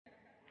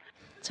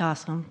It's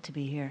awesome to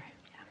be here.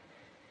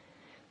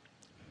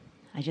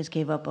 I just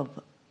gave up of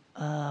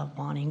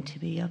wanting to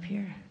be up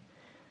here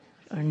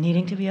or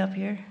needing to be up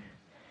here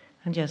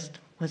and just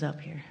was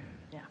up here.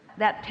 Yeah.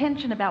 That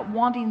tension about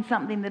wanting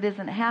something that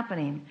isn't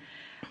happening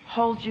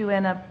holds you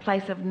in a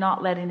place of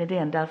not letting it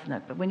in, doesn't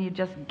it? But when you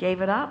just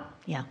gave it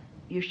up, Yeah.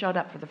 you showed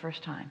up for the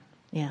first time.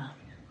 Yeah.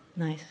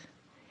 Nice.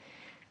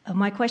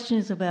 My question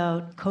is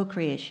about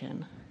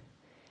co-creation.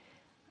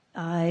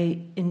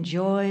 I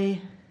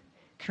enjoy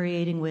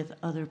creating with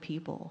other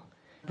people,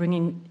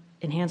 bringing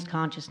enhanced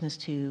consciousness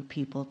to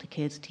people, to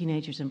kids,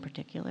 teenagers in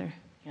particular.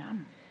 Yeah.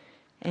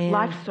 And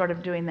Life's sort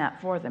of doing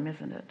that for them,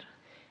 isn't it?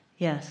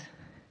 yes.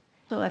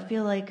 So I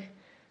feel like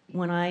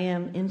when I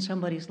am in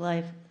somebody's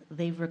life,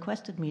 they've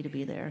requested me to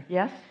be there.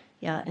 Yes?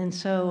 Yeah, and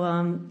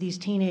so these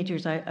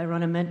teenagers, I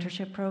run a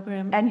mentorship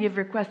program. And you've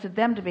requested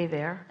them to be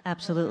there.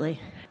 Absolutely.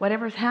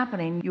 Whatever's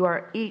happening, you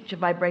are each a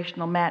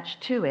vibrational match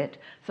to it,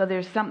 so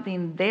there's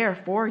something there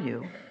for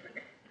you.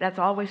 That's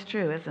always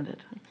true, isn't it?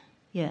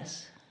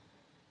 Yes.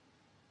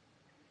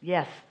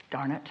 Yes,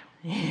 darn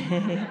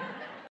it.